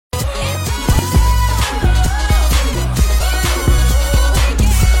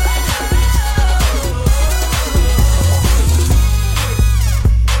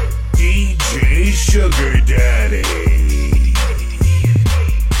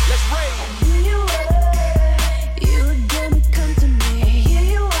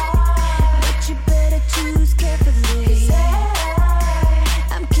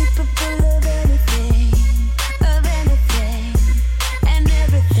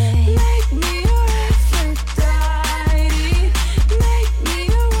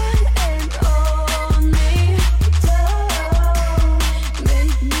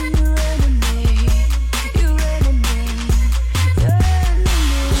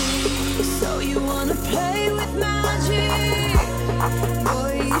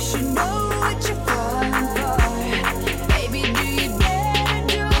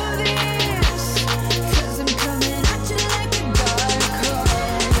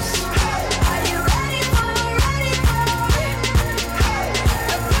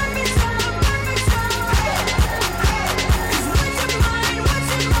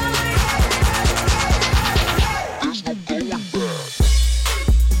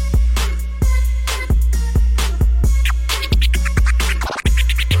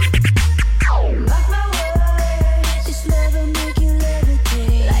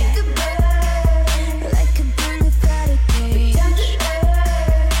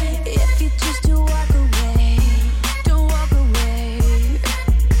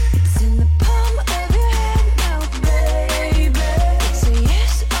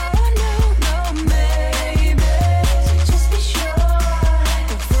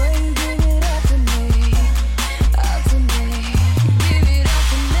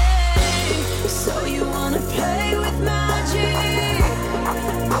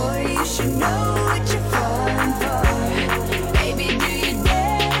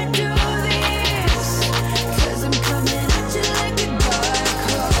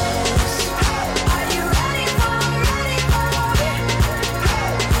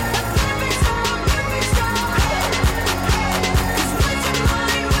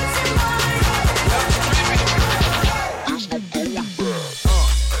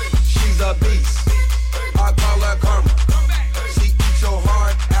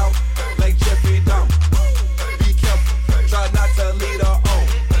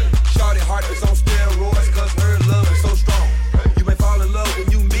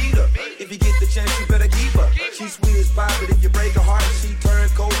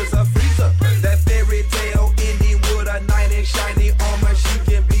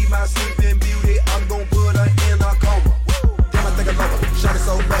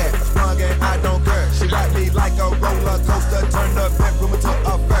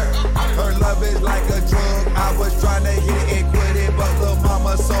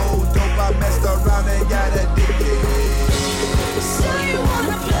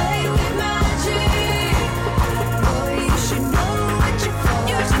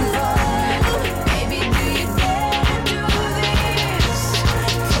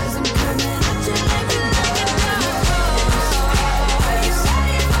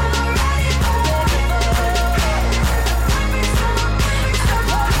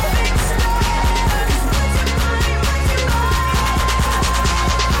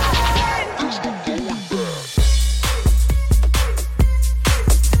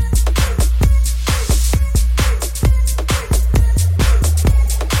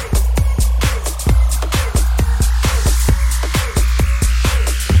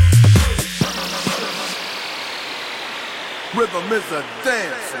Rhythm is a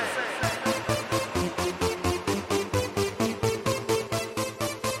dancer.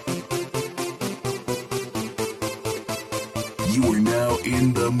 You are now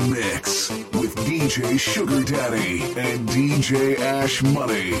in the mix with DJ Sugar Daddy and DJ Ash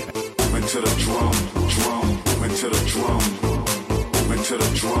Money. Into the drum, into the drum, into the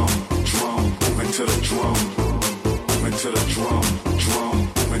drum, into the drum, into the drum,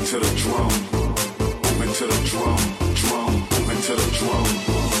 into the drum, into the drum, into the drum.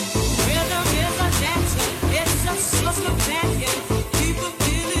 Rhythm is a dancer, it's a source of companion. People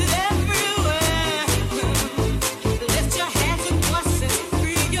feel it everywhere. Lift your hands and voices,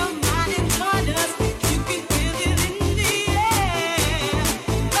 free your mind and join us. You can feel it in the air.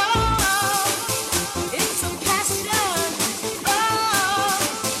 Oh, it's a passion. Oh,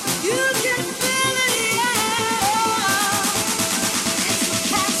 you can feel it, yeah. It's a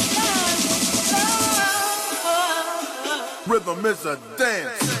passion. Rhythm is a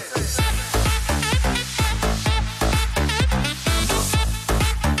dance.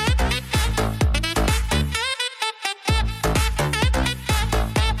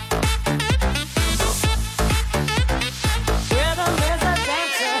 Rhythm is a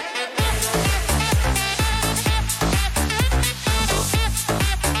dancer.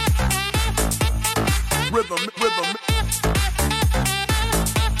 Rhythm.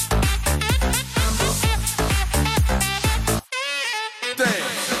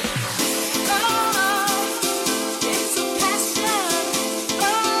 Dance. Oh, it's a passion.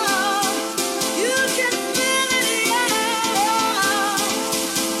 Oh, you can feel it, yeah.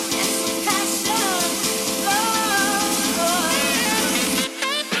 It's a passion.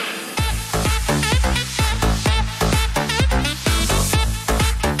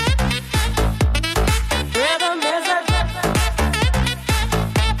 Rhythm is a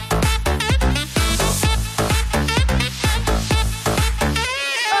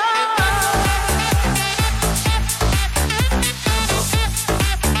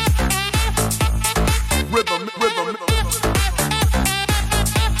Rhythm.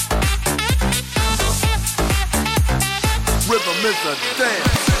 Rhythm is a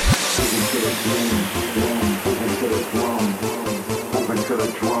dance. Into the drum, into the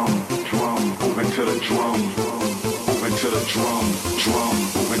drum, into the drum, into the drum,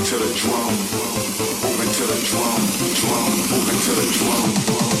 into the drum, into the drum, into the drum.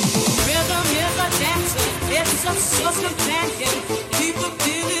 Rhythm is a dancer, it's a source of companion. People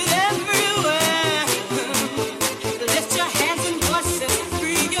feel it everywhere. Lift your hands and voices,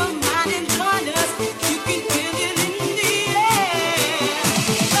 free your mind and join us. You can feel it in the air.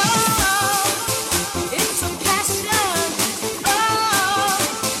 Oh, it's a passion. Oh,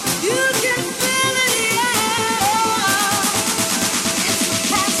 you can feel it, yeah. It's a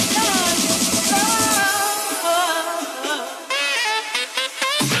passion.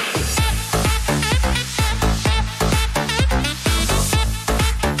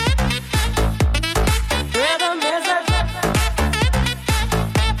 Rhythm is a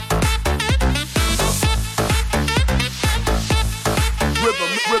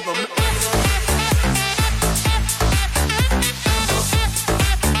Rhythm.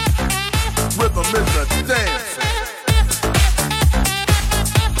 Rhythm is a dance.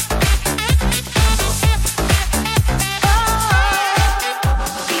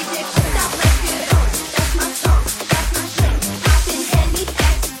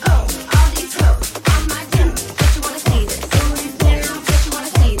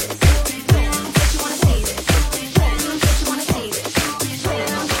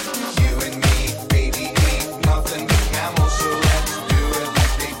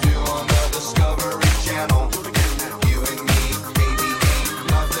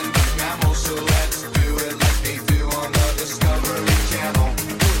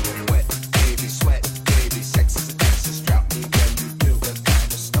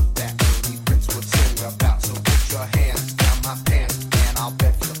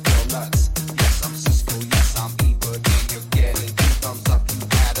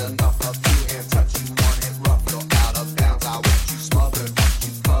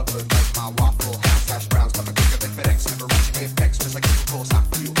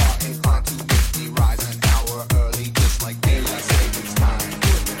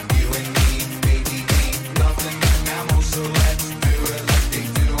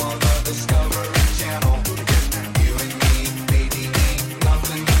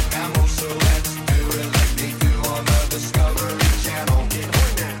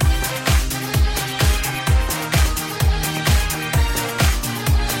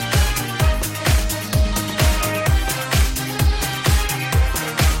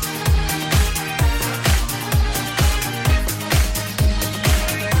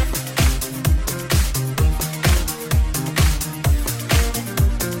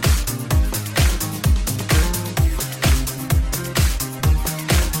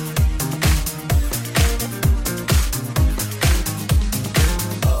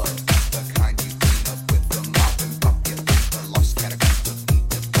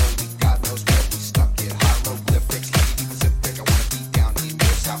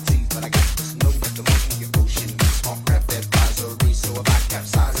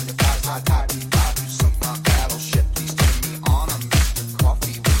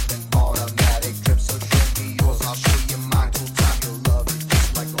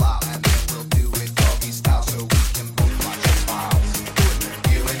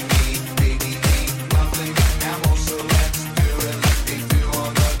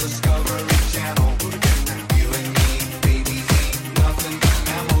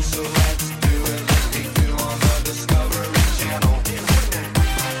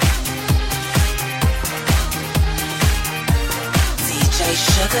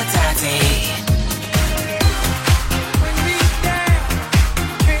 Sugar Daddy.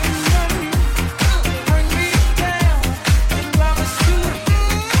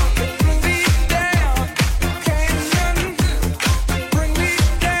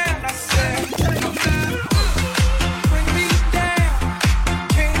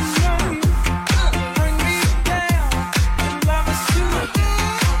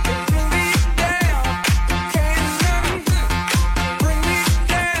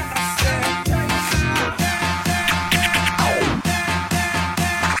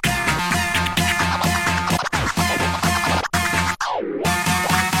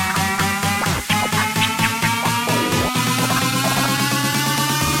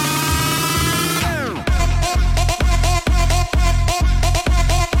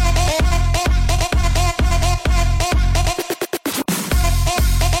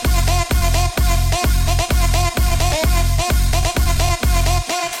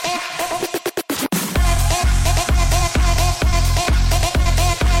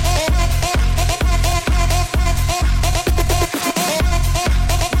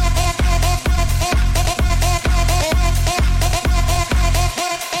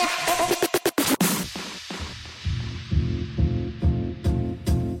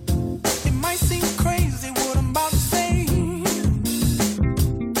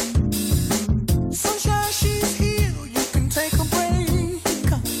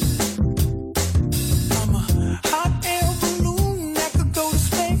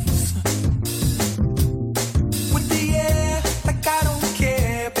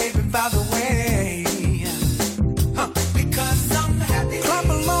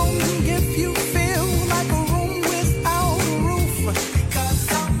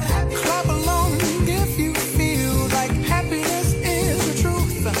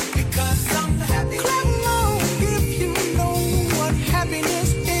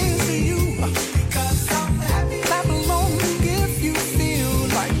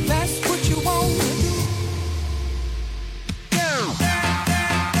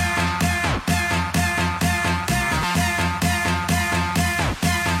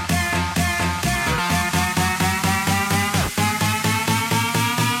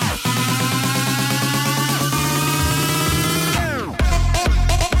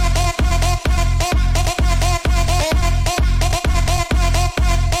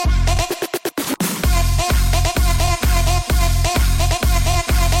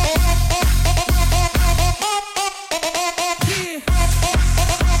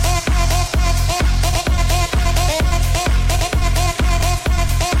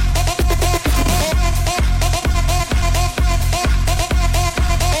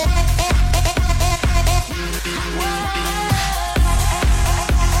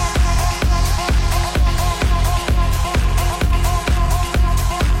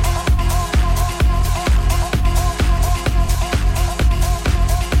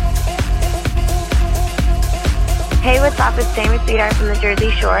 Hey, what's up? It's Sammy Sweetheart from the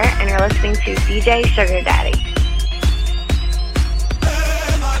Jersey Shore, and you're listening to DJ Sugar Daddy.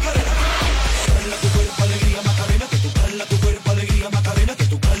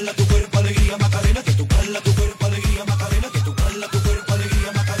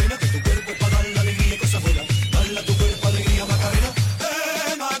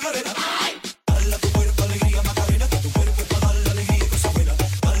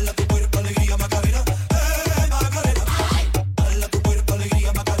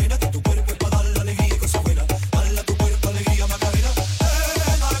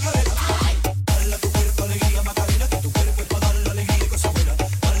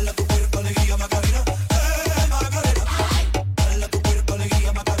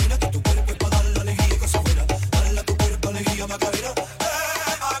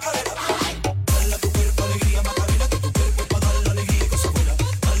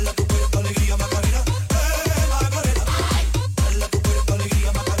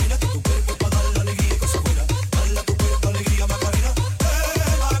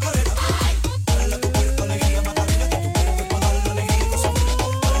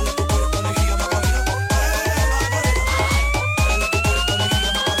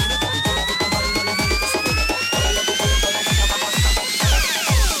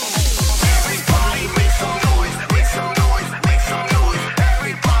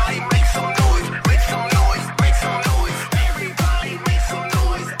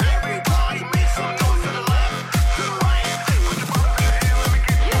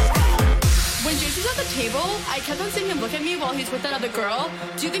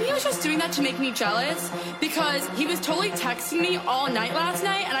 Do you think he was just doing that to make me jealous? Because he was totally texting me all night last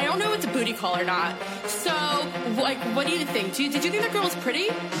night, and I don't know if it's a booty call or not. So, like, what do you think? Did you think that girl was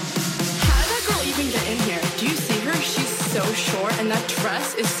pretty? How did that girl even get in here? Do you see her? She's so short, and that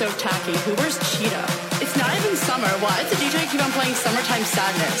dress is so tacky. Who wears cheetah? It's not even summer. Why does the DJ keep on playing Summertime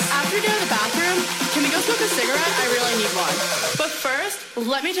Sadness? After we go to the bathroom, can we go smoke a cigarette? I really need one. But first,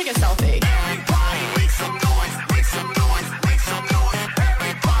 let me take a selfie. Everybody make some noise, make some noise, make some noise.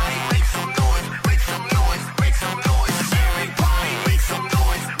 Everybody make some noise, make some noise, make some noise. Everybody make some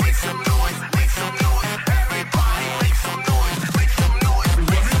noise, make some noise, make some noise. Everybody make some noise, make some noise,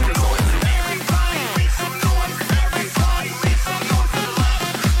 make some noise. Everybody make some noise, everybody make some noise. To the left,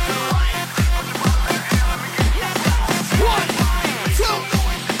 to the right, on the right,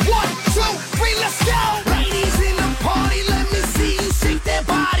 One, two, three, let's go. Ladies in the party, let me see you shake that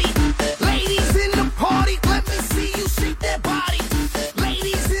body. Ladies in the party, let me see you shake that body.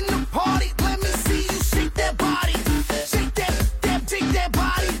 Ladies in the party, let me see you shake that body. Shake that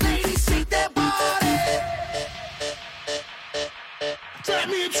body. Ladies, shake that body.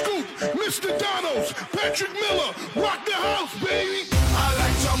 Fatman Scoop, Mr. Donos, Patrick Miller, rock the house, baby. I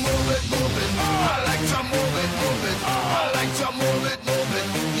like to move it, move it. I like to move it, move it. I like to move it, move it.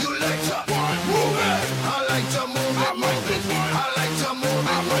 You like to Move it. I like to move it, move it. I like to move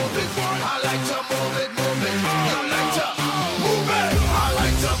it, move it. I like to move it, move it. You like to move it. I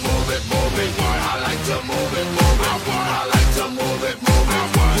like to move it, move it. I like to move it, move it. I like to move it, move it.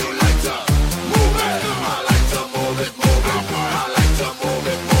 You like to move it. I like to move it, move it. I like to move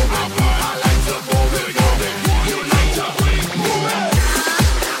it, move it. I like to move it, move it.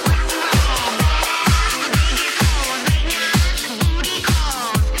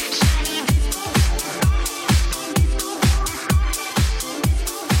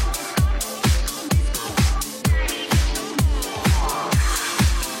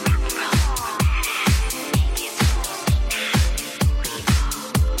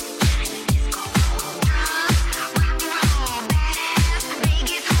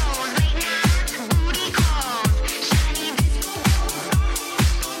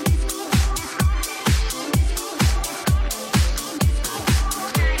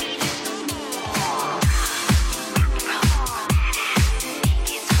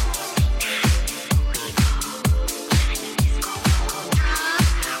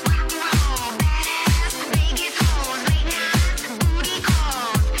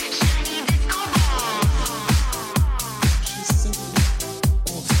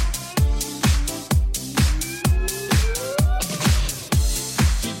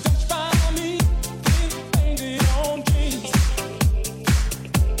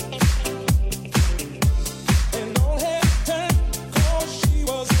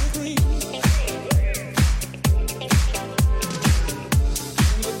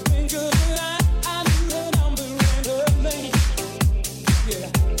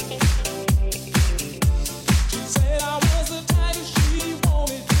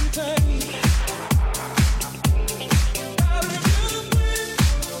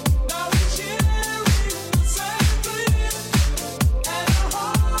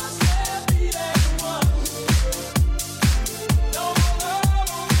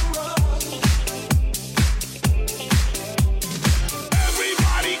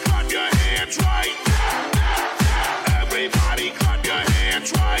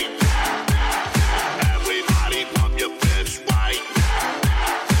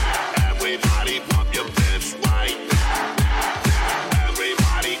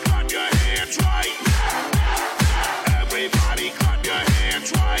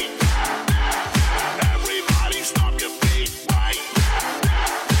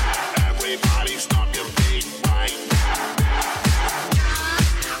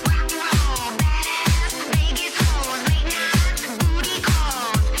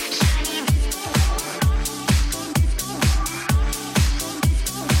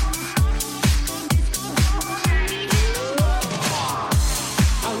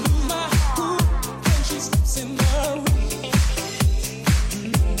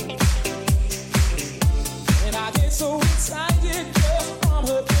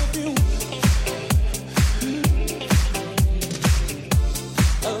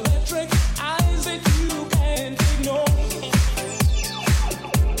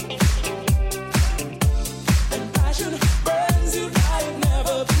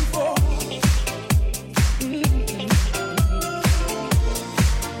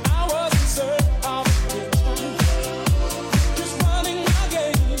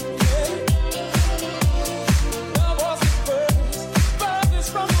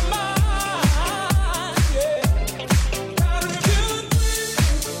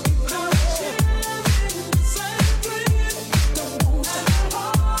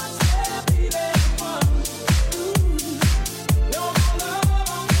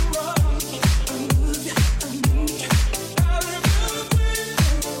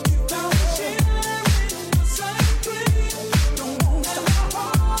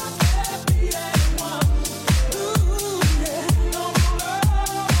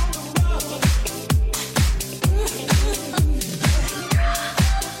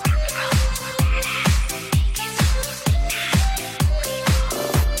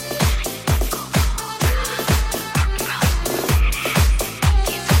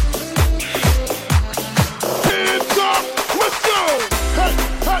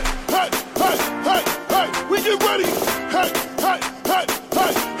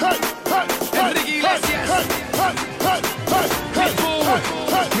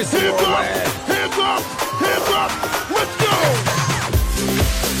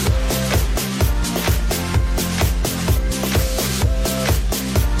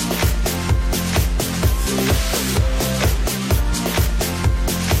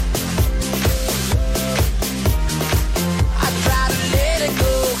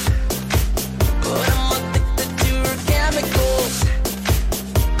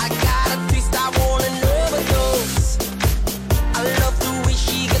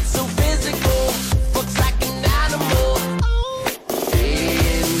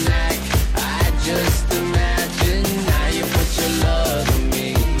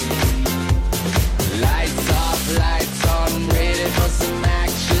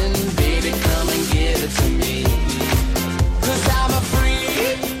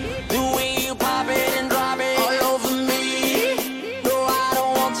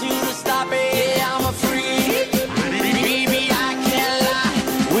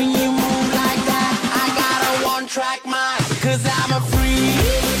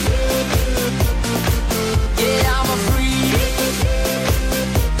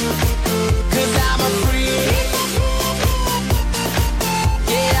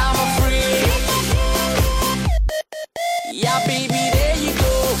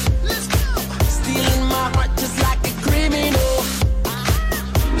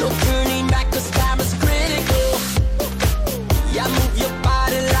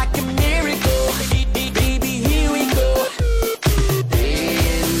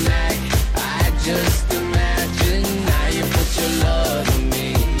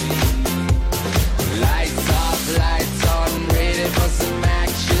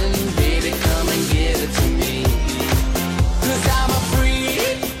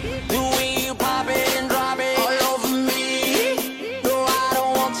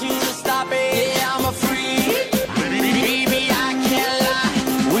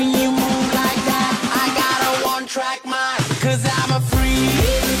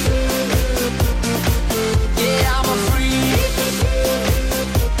 Yeah, I'm a freak.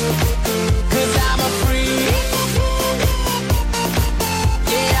 'Cause I'm a freak.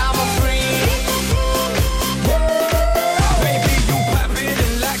 Yeah, I'm a freak. Baby, you pop it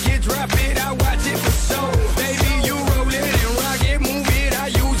and lock it, drop it, I watch it for show. Baby, you roll it and rock it, move it, I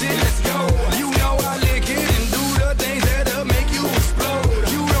use it, let's go. You know I lick it and do the things that'll make you explode.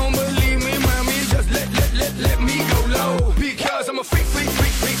 You don't believe me, mommy, just let me go low. Because I'm a freak, freak,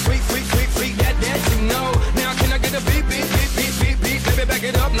 freak, freak, freak, freak, freak, freak, that you know. Now can I get a beat, beat, beat, beat, beat, beat, baby, back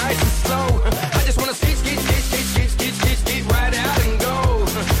it up nice and slow. I just wanna skate, right out and go.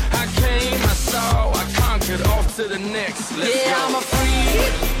 I came, I saw, I conquered, off to the next. Let's Yeah, go. I'm a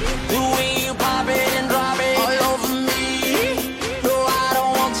freak. The way you pop it and drop it all over me. No, I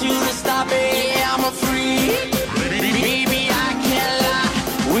don't want you to stop it. Yeah, I'm a freak. Baby, I can't lie.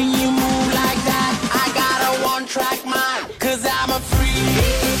 When you move like that, I got a one-track mind. 'Cause I'm a freak.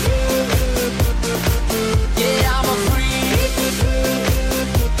 Yeah, I'm a freak.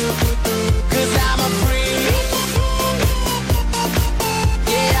 'Cause I'm a freak.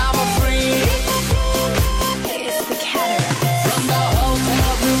 Yeah, I'm a freak. It's the cataract. From the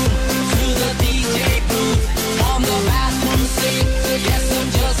hotel room to the DJ booth, on the bathroom sink. Yes, I'm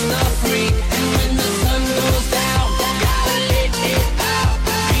just a freak. And when the sun goes down, gotta let it out.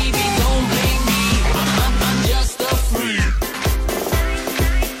 Baby, don't blame me. I'm just a freak.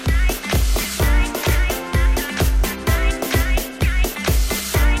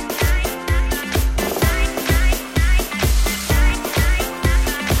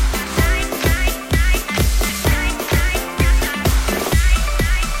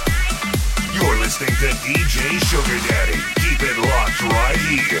 You're listening to DJ Sugar Daddy. Keep it locked right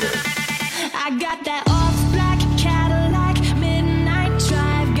here. I got that all-black Cadillac, midnight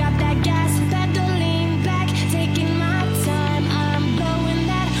drive. Got that gas pedal lean back, taking my time. I'm blowing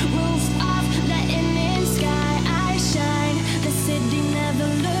that roof off, letting in sky. I shine. The city never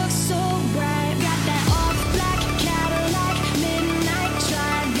looks so bright. Got that all-black Cadillac, midnight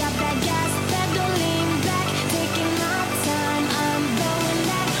drive. Got that gas pedal lean back, taking my time. I'm blowing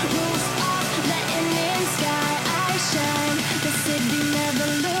that roof off, letting in sky. I shine. The city never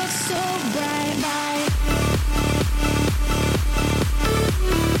looks so bright.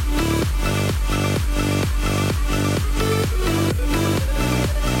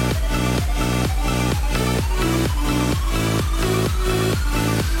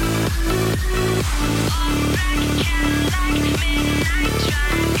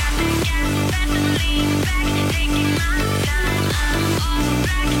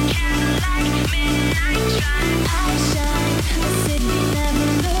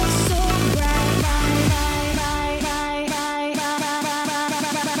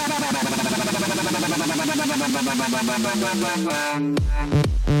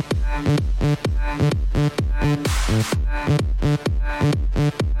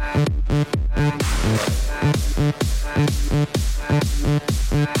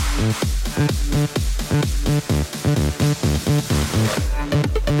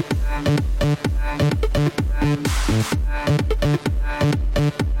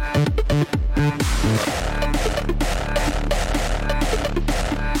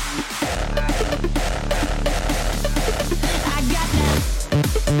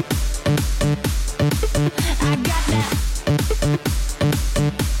 I got that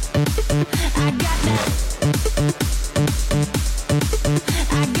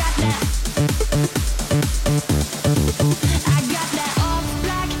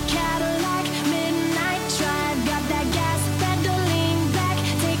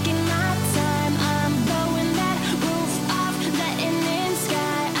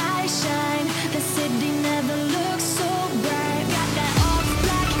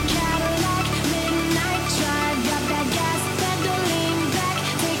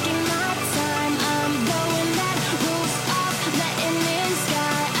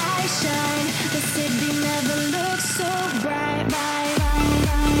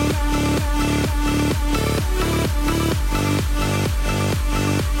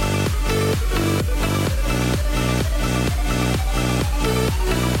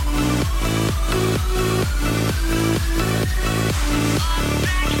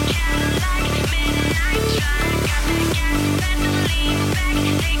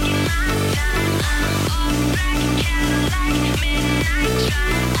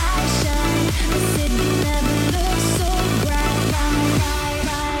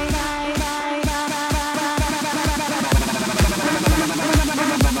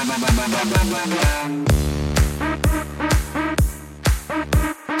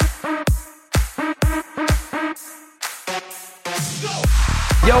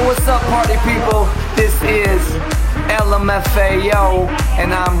Yo, what's up, party people? This is LMFAO,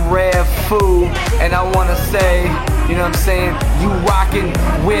 and I'm Rev Foo, and I wanna say, you know what I'm saying, you rockin'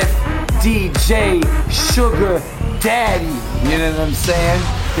 with DJ Sugar Daddy, you know what I'm saying?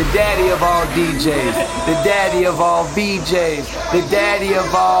 The daddy of all DJs, the daddy of all BJs, the daddy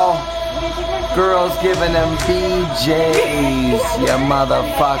of all girls giving them BJs, you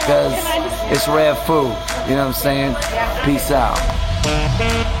motherfuckers. It's Rev Foo, you know what I'm saying? Peace out.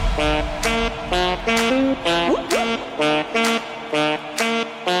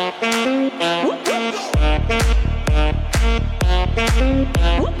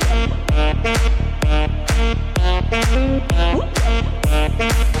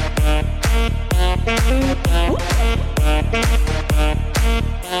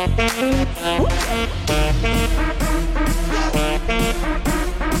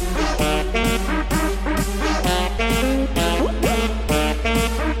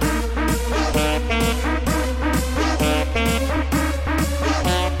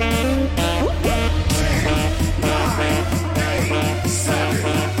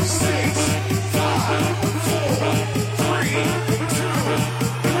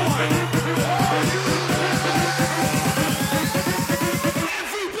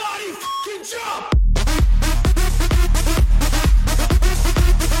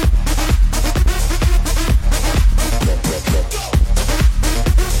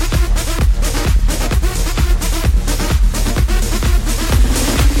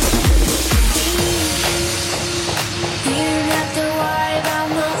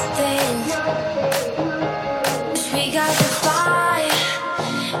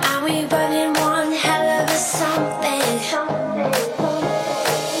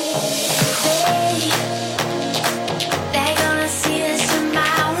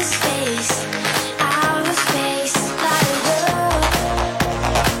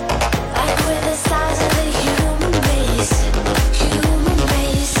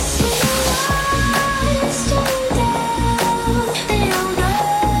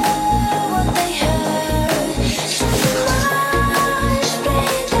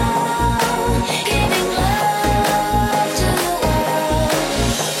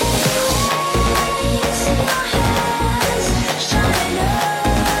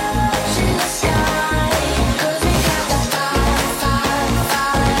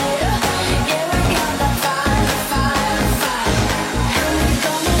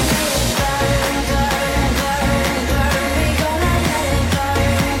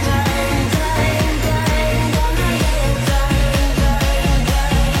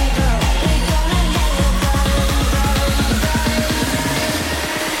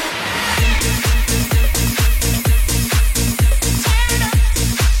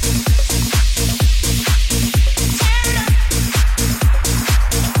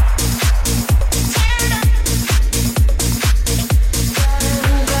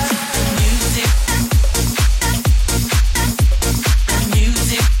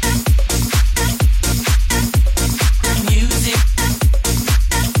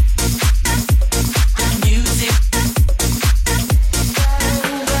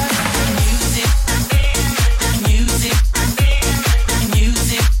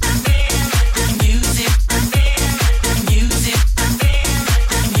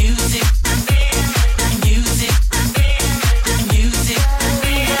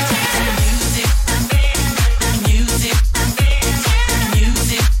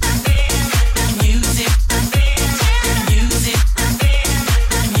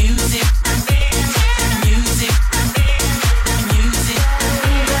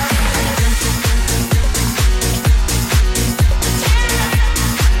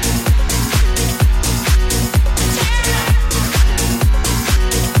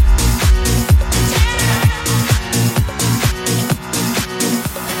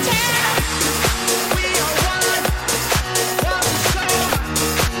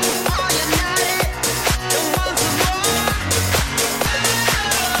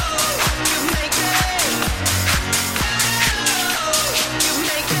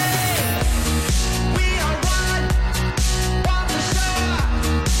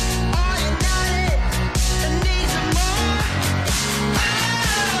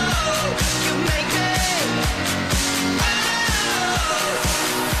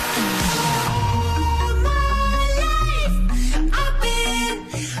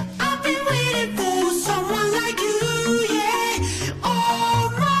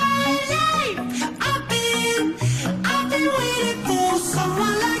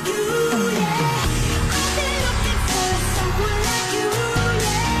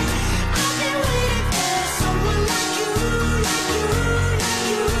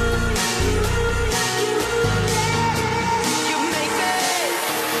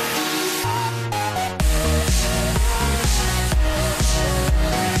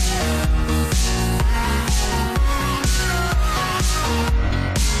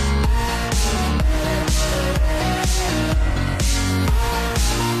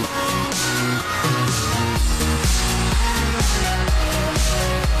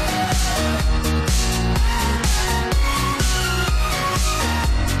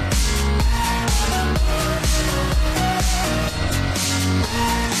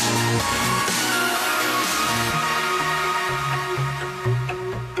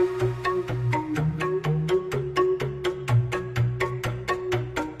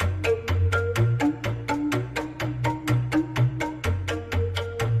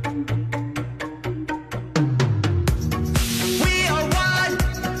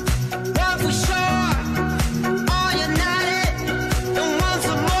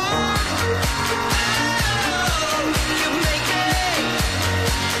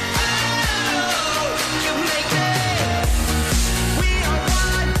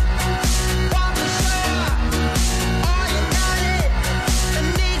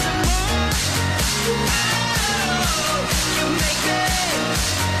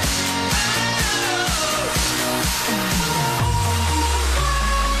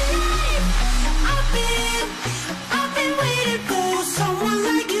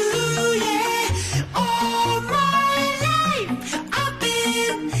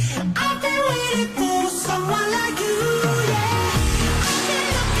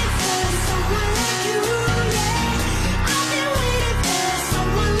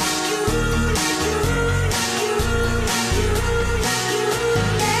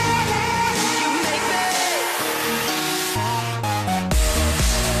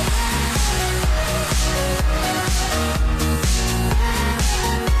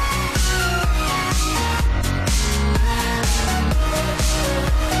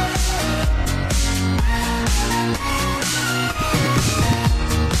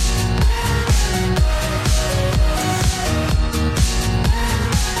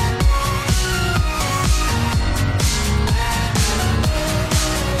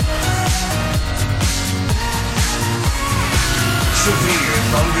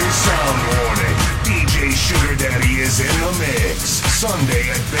 Sugar Daddy is in the mix. Sunday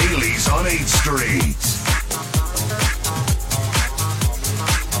at Beilys on 8th Street.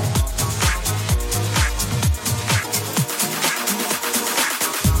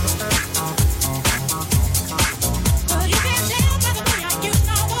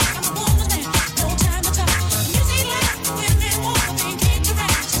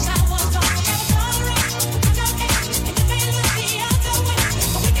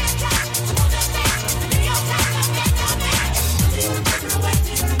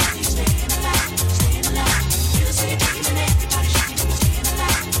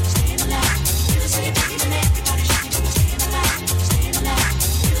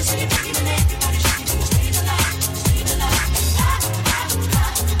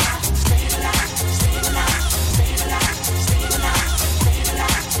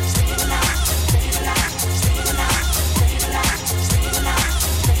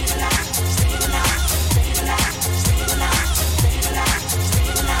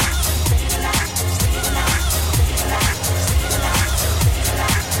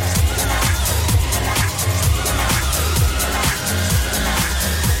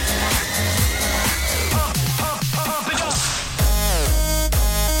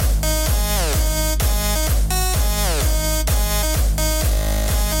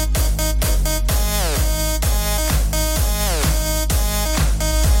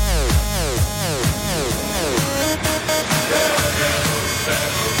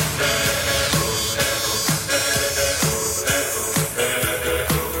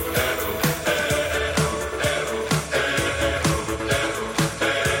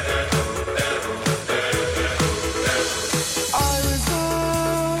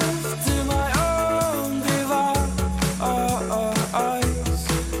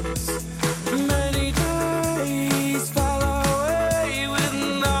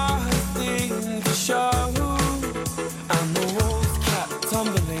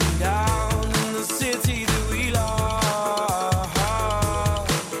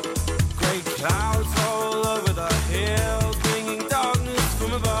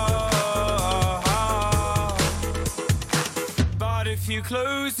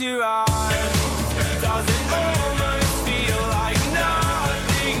 Close your eyes. Does it almost feel like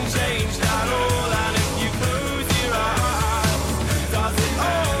nothing changed at all? And if you close your eyes, does it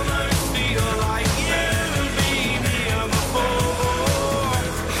almost feel like you've been here before?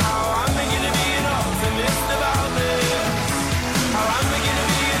 How am I gonna be an optimist about this? How am I gonna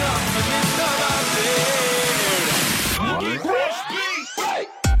be an optimist about this? Crush beat, right?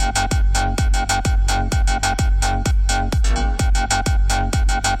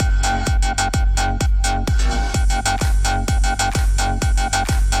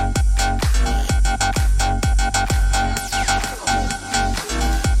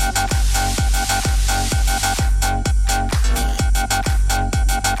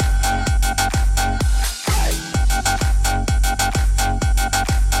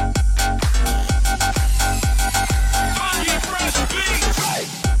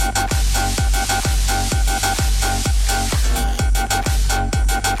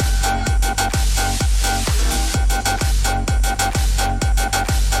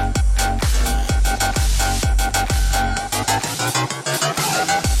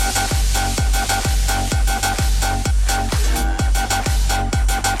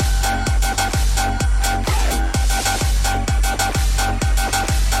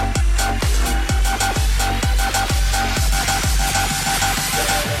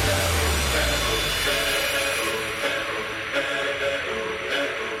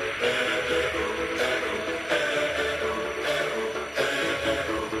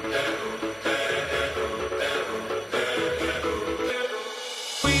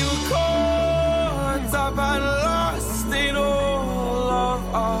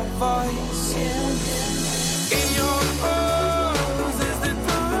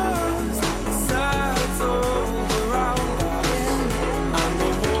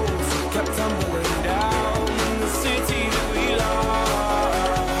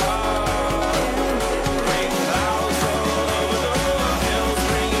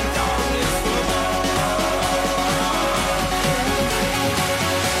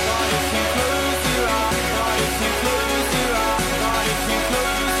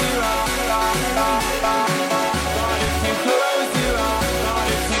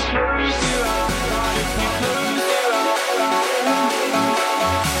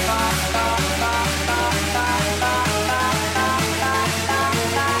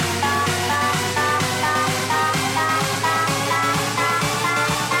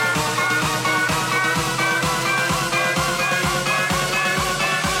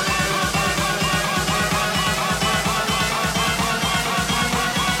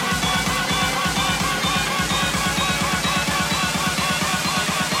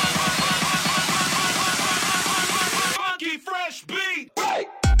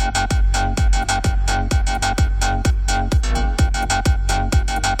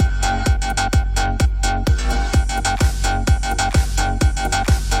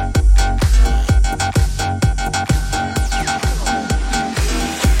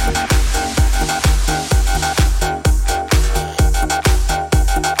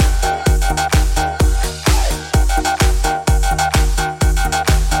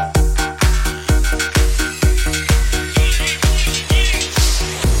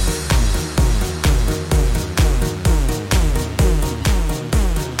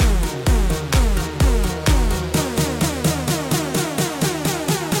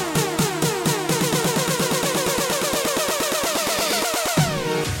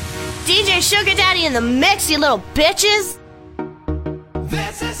 in the mix, you little bitches.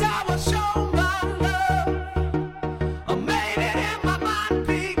 This is how I show my love. I made it in my mind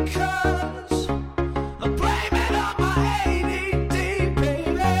because I blame it on my ADD,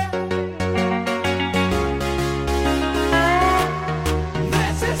 baby.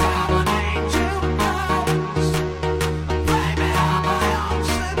 This is how an angel knows. I blame it on my own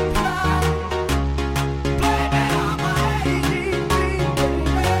supply. Blame it on my ADD, baby.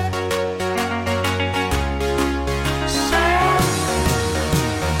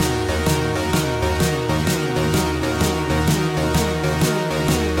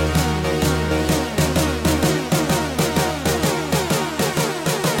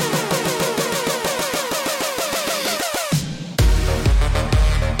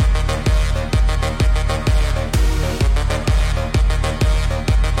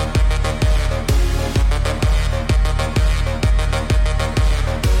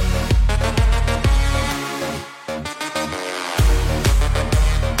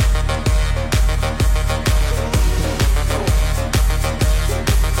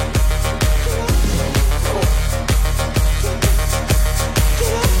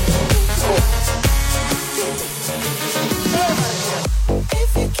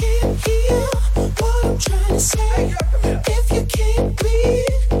 If you can't hear what I'm trying to say, if you can't read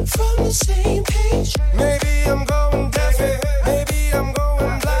from the same page, maybe I'm going deaf, maybe I'm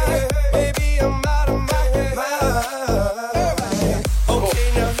going blind, maybe I'm out of my mind. Okay,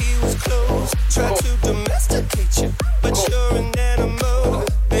 now he was close, tried to domesticate you, but you're an animal,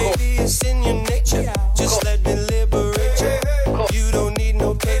 baby, it's in your nature. Just let me liberate you. You don't need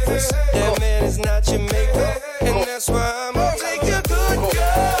no papers, that man is not your maker, and that's why I'm gonna take you good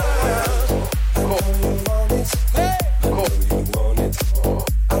girl. I know you want it. I know you want it.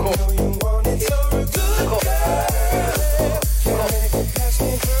 I know you want it. You're a good girl. Can't make it past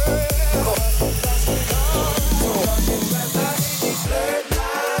me.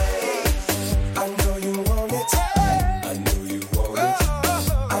 I know you want it. I know you want it.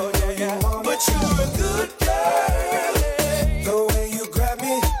 I know you want it. But you're a good girl. The way you grab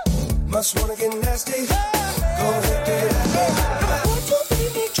me, must wanna get nasty. Go ahead, get at me. What do we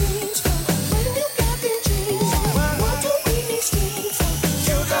need dreams for? When you got them dreams on? What do we need dreams for?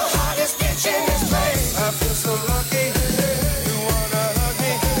 You're the hottest bitch in this place. I feel so lucky. You wanna hug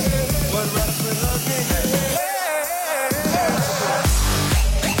me? What right will love me?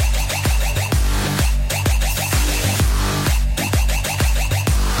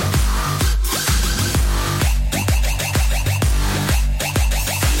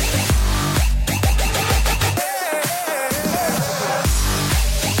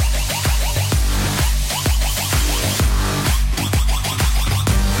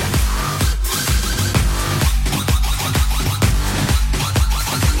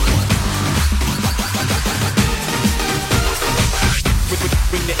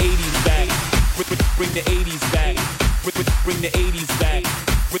 Bring the 80s back. Bring the 80s back. Bring the 80s back.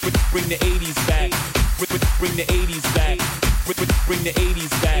 Bring the 80s back. Bring the 80s back. Bring the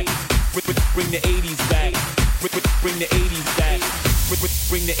 80s back. Bring the 80s back. Bring the 80s back.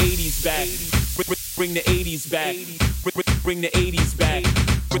 Bring the 80s back. Bring the 80s back. Bring the 80s back.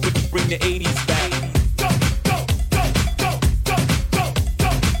 Bring the 80s back.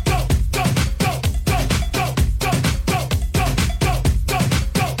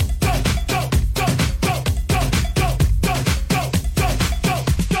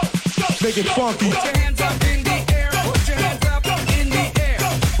 Make it funky. Put your hands up in the air. Put your hands up in the air.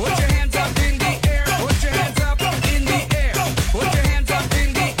 Put your hands up in the air. Put your hands up in the air. Put your hands up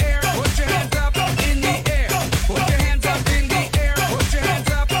in the air. Put your hands up in the air. Put your hands up in the air. Put your hands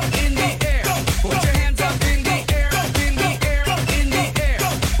up in the air. Put your hands up in the air. In the air. In the air.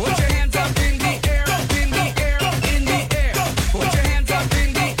 Put your hands up in the air. In the air. In the air. Put your hands up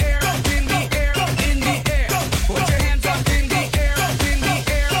in the air. In the air. In the air. Put your hands up in the air. In the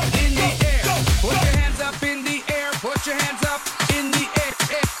air. In the air. Put your hands up in the air. Put your hands up in the air.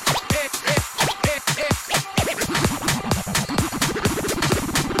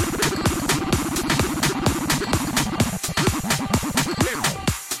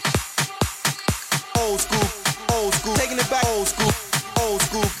 Old school, taking it back. Old school.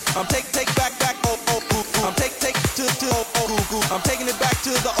 I'm take back. Old school. I'm take to old school. I'm taking it back to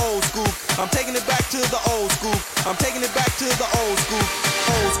the old school. I'm taking it back to the old school. I'm taking it back to the old school.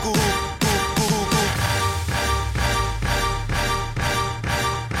 Old school.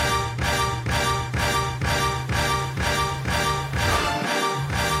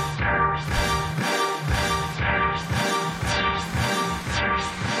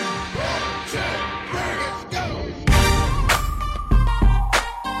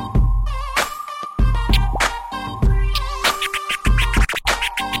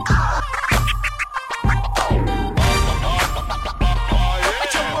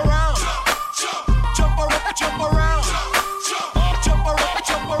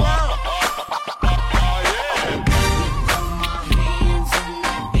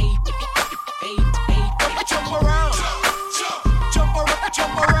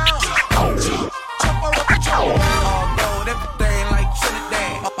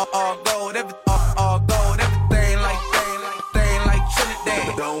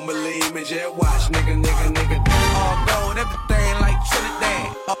 Don't believe me, just watch, nigga. All gold, everything like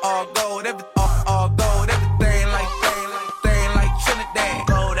Trinidad. All gold, all gold, everything like Trinidad.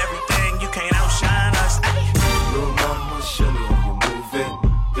 Gold, everything, you can't outshine us. Little mama, show me how you move it.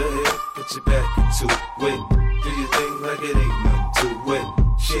 Go ahead, put your back into it. Do your thing like it ain't nothing to it.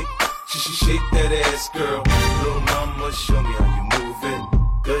 Shake that ass, girl. Little mama, show me how you move it.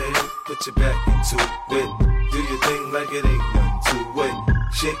 Go ahead, put your back into it. Do your thing like it ain't nothing to it.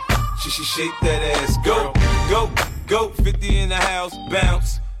 Shake that ass, girl. Go, 50 in the house,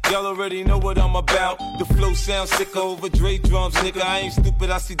 bounce. Y'all already know what I'm about. The flow sounds sicker over Dre drums, nigga. I ain't stupid,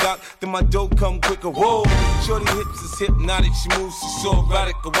 I see Doc, then my dough come quicker. Whoa, shorty hips is hypnotic, she moves, she's so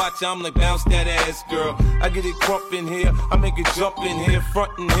erotic. I watch her, I'm like, bounce that ass, girl. I get it crump in here, I make it jump in here,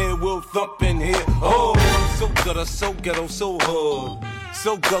 front in here, we'll thump in here. Oh, I'm so gutter, so ghetto, so hood.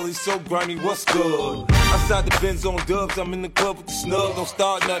 So gully, so grimy, what's good? Outside the Benz on dubs, I'm in the club with the snug. Don't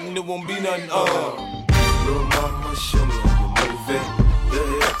start nothing, it won't be nothing, Little mama, show me how you move it. Go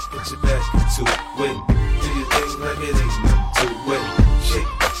ahead, put your back into it. Do your thing like it ain't nothing to it.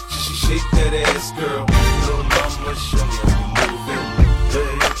 Shake that ass, girl. Little mama, show me how you move it. Go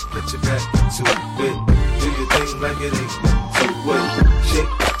ahead, put your back into it. Do your thing like it ain't nothing to it.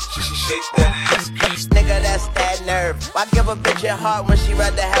 Shake that ass, girl. Nigga, that's that nerve. Why give a bitch a heart when she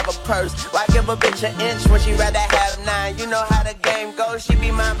rather have a purse? Why give a bitch an inch when she rather have 9? You know how the game goes, she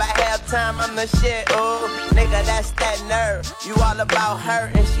be mine by halftime. I'm the shit, ooh. Nigga, that's that nerve. You all about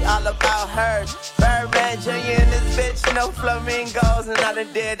her and she all about hers. Birdman Jr. and this bitch, no flamingos. And I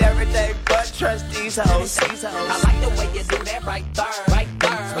done did everything but trust these hoes. I like the way you do that right there, right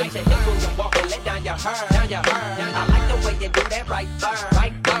there. Switch your hips when you walk and let down your hair, down your hair. I like the way you do that right there,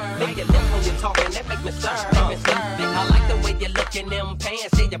 right there. Lick your lips when you're talking, that make me stir, make me stir. I like the way you look in them pants,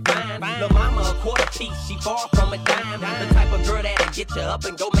 yeah, you're fine. Lil' mama a quarter piece, she far from a dime. The type of girl that'll get you up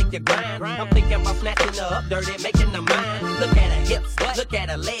and go make you grind. I'm thinking about snatching her up dirty, making her mine. Look at her hips, look at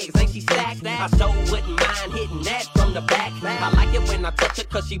her legs, ain't she stacked? I so wouldn't mind hitting that from the back. I like it when I touch her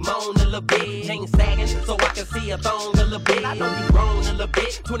cause she moan a little bit. Chain sagging so I can see her thong a little bit. I know you grown a little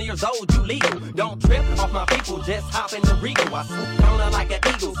bit, 20 years old, you legal. Don't trip off my people, just hop in the Regal. I swoop on her like an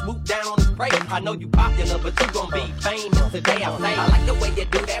eagle, swoop down on the spray. I know you popular, but you gon' be famous today. I say, I like the way you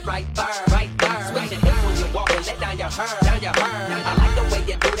do that right there, right there. Switch your hips when you walk and let down your hair, down your hair. I like the way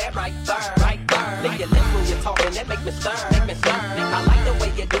you do that right there, right there. Lick your lips when you're talking, that make me stir, make me stir. I like the way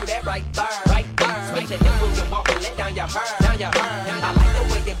you do that right there, right there. Switch your hips when you walk and let down your hair, down your hair. I like the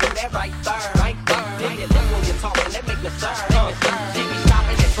way you do that right there, right there. Lick your lips when you're talking, that make me stir, make me stir. She be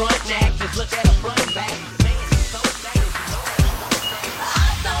stopping in front neck, just look at her front and back. I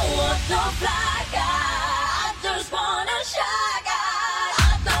don't want no fly guy, I just want a shy guy.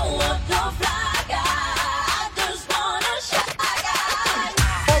 I don't want no fly guy, I just want a shy guy.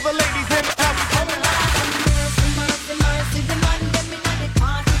 All the ladies in the house, coming Mercy, mercy, mercy, the man them inna the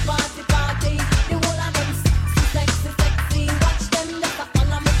party, party, party. The whole of them sexy, sexy, sexy. Watch them, just a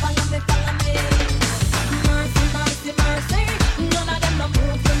follow me, follow me, follow me. Mercy, mercy, mercy. None of them no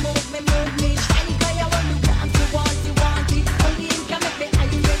move me, move me, move me. Shiny guy, I want you, want you, want it. Only him can make me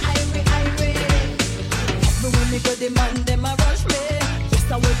irate, irate, irate. Everywhere me go, the man them a rush me. Yes,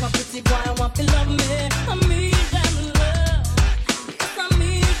 I wait for pretty boy, I want to love me. I need them love. Yes, I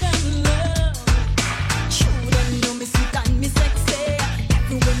need them love. True, them know me sweet and me sexy.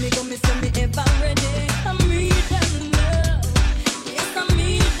 Everywhere me go, me say me ever ready. I need them love. Yes, I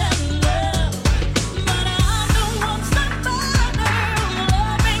need them love. But I don't want somebody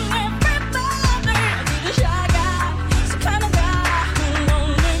loving everybody. I need a shy guy, some kind of guy who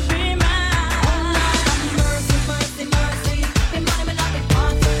only be mine. Mercy, mercy, mercy. The money me love it,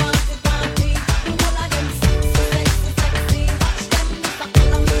 party, party, party. The whole of them sexy, sexy, sexy. Watch them, just a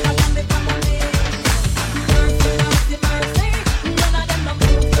follow me, follow me, follow me. Mercy, mercy, mercy. None of them no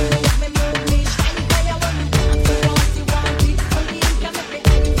move me, move me, move me. Shiny guy, I want you, want it. Only him can make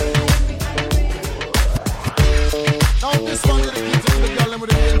me irate, irate. Now this one dedicated to the girl with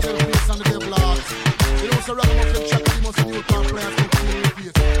the angel face and the devil heart. You know, so ragamuffin check the most new complaints to clean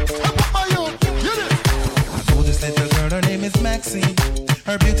your face. Step up my youth, hear this. I know this little girl, her name is Maxine.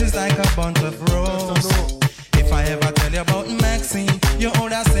 Her beauty's like a bunch of roses. If I ever tell you about Maxine, you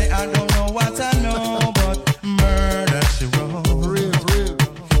older say I don't know what I know, but murder she wrote.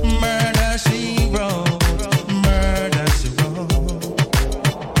 Murder she wrote. Murder she wrote.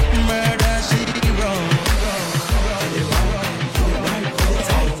 Murder she wrote.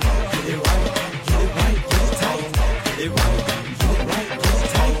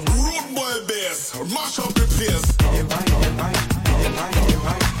 Rude boy bass, mash up the place.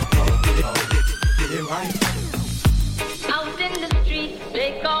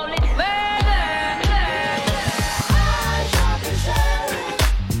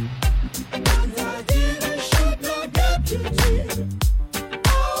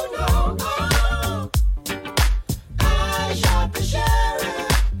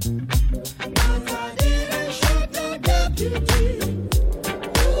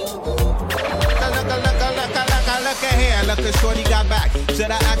 trailer cause shorty got back.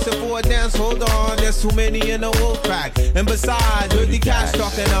 Should I ask her for a dance? Hold on, there's too many in the wolf pack. And besides, dirty cash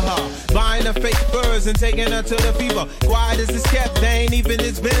talking to her, buying her fake furs and taking her to the fever. Quiet as it's kept, they ain't even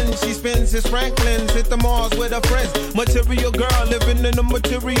it's been. She spends his Franklin's, hit the malls with her friends. Material girl living in the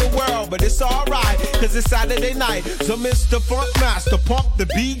material world, but it's alright cause it's Saturday night. So Mr. Funk Master, pump the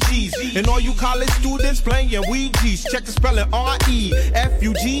BGs, and all you college students playing Ouija's. Check the spelling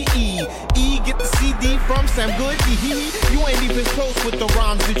R-E-F-U-G-E. E, get the CD from Sam Goody. You ain't even close with the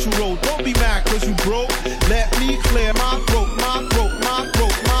rhymes that you wrote. Don't be mad cause you broke. Let me clear my throat, my throat, my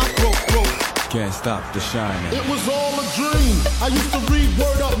throat, my throat, throat. Can't stop the shining. It was all a dream. I used to read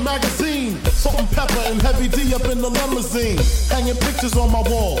Word Up magazine. Salt and Pepper and Heavy D up in the limousine. Hanging pictures on my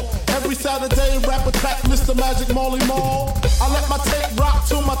wall. Every Saturday, rap attack Mr. Magic Molly Mall. I let my tape rock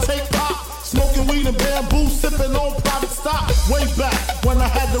till my tape pop. Smoking weed and bamboo, sipping on private stock. Way back when I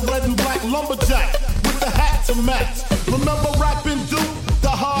had the red and black lumberjack with the hat to match. Remember rapping Duke? The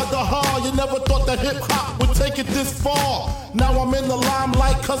hard, you never thought that hip-hop would take it this far. Now I'm in the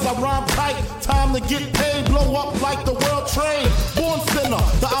limelight cause I rhyme tight. Time to get paid, blow up like the world trade. Born sinner,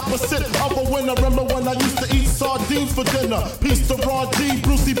 the opposite of a winner. Remember when I used to eat sardines for dinner? Peace to Ron G,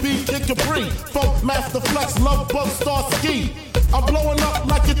 Brucey B, Kid Capri, Funk Master Flex, Love Bug, Star Ski. I'm blowing up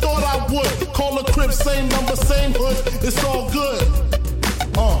like you thought I would. Call a crib, same number, same hood. It's all good.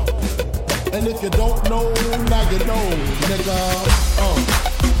 And if you don't know, now you know, nigga.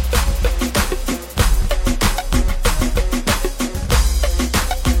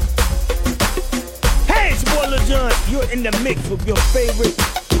 Hey, it's your boy Lil Jon. You're in the mix with your favorite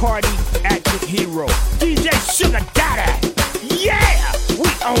party active hero, DJ Sugar Daddy. Yeah, we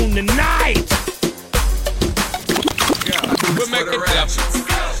own the night. We'll make it clap.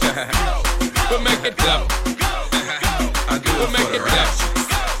 We'll make it clap. We'll make it clap.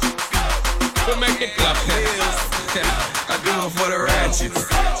 We'll make it clap. I do it for the ratchets.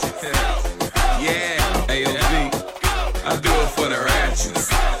 Yeah, AOB. I do it for the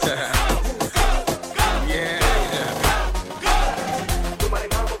ratchets.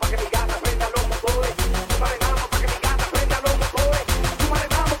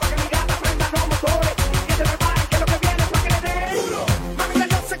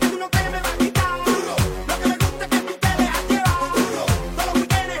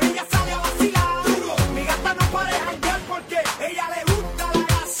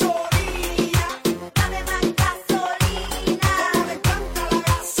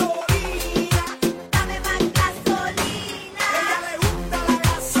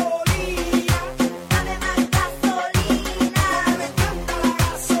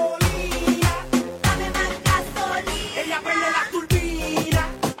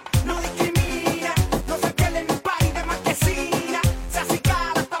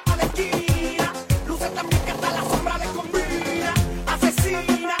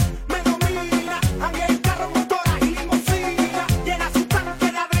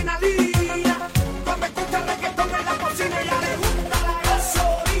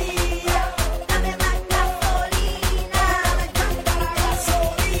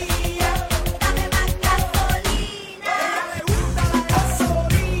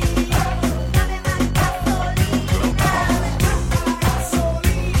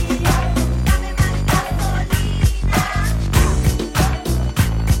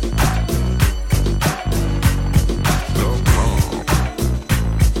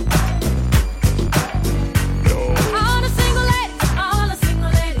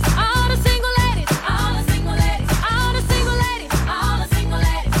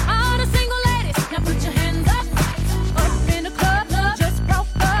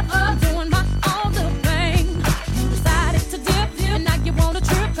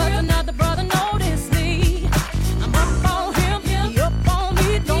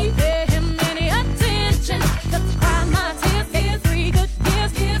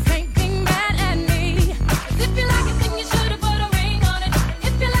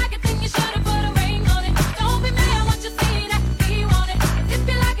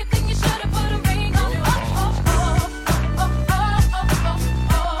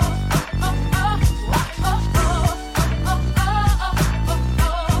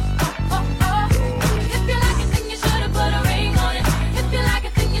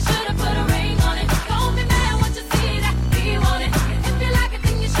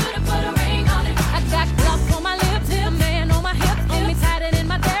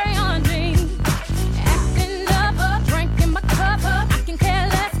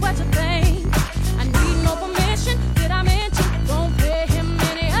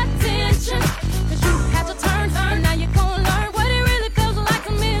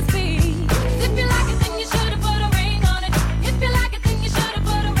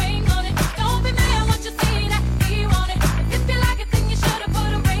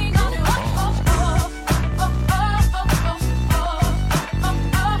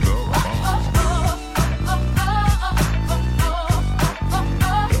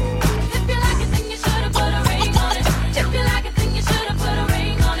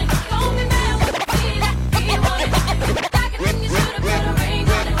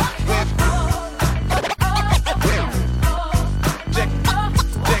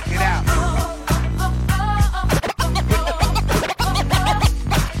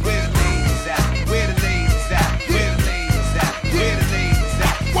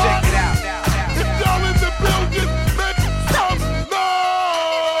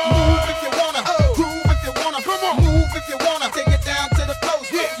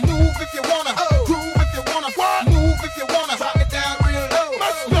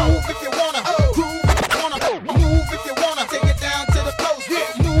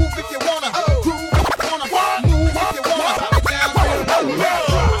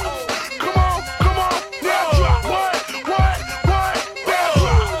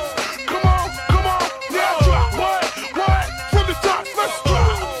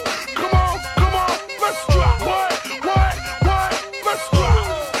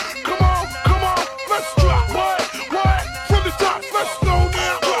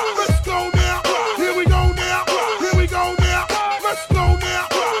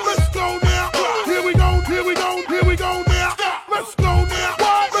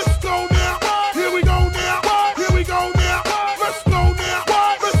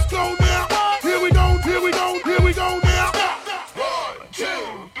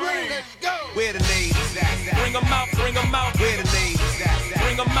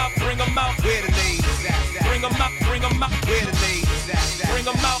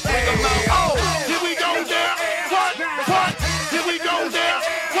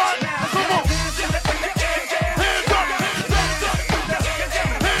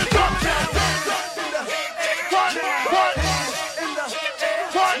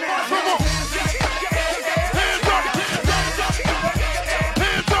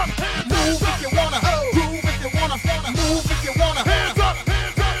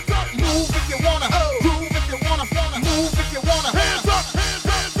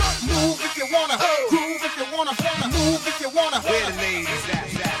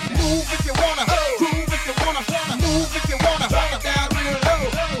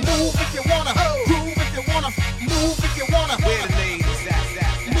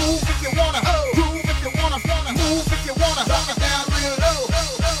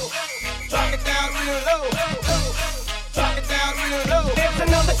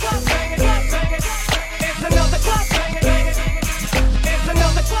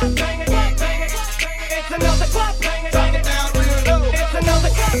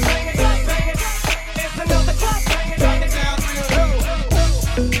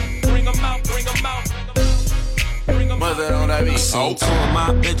 So two of my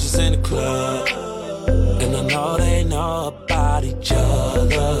bitches in the club, and I know they know about each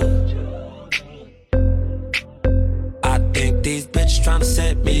other. I think these bitches tryna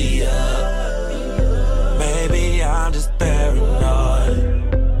set me up. Maybe I'm just paranoid.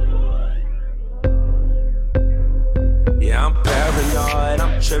 Yeah, I'm paranoid,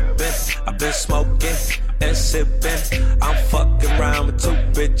 I'm tripping. I've been smoking and sipping. I'm fucking around with two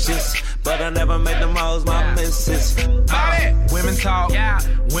bitches, but I never make them hoes my missus. Women talk,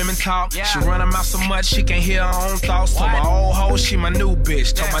 women talk. She run her mouth so much she can't hear her own thoughts. Told my old hoe she my new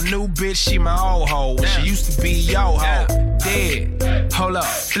bitch. Told my new bitch she my old hoe. She used to be yo hoe. Dead. Hold up,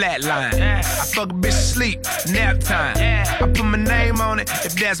 flatline. I fuck a bitch to sleep, nap time. I put my name on it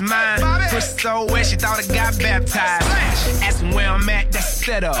if that's mine. Pussy so wet she thought I got baptized. Asking where I'm at, that's a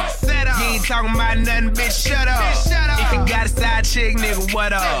setup. You ain't talking about nothing, bitch, shut up. If you got a side chick, nigga,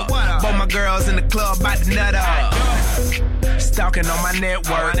 what up? Both my girls in the club about to nut up. Stalking on my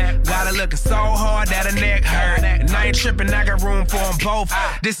network. Got her looking so hard that her neck hurt. And I ain't tripping, I got room for them both.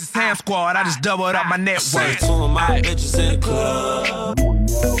 This is Ham Squad, I just doubled up my net worth. Two of my bitches in the club.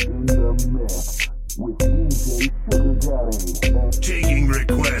 Taking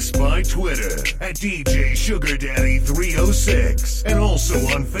requests by Twitter at DJ Sugar Daddy 306 and also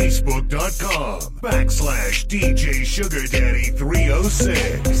on Facebook.com/DJ Sugar Daddy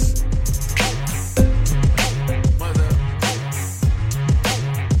 306.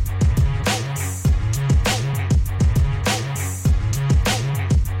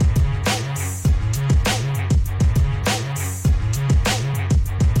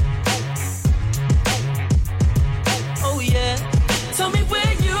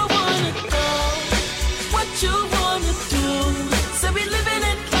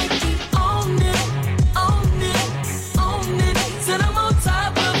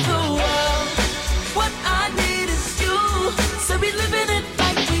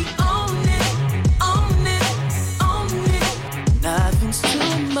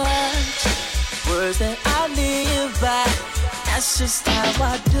 That's just how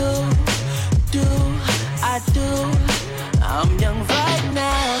I do. I'm young right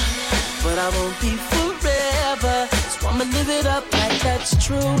now, but I won't be forever. So I'ma live it up like that's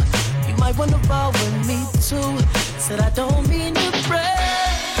true. You might wanna roll with me too. Said I don't mean to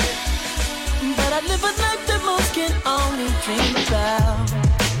brag, but I live a life that most can only dream about.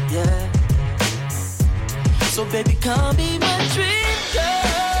 Yeah. So baby, come be my dream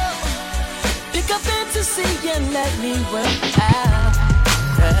girl. Pick up fantasy and let me work out.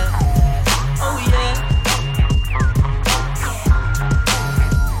 Yeah. Oh yeah.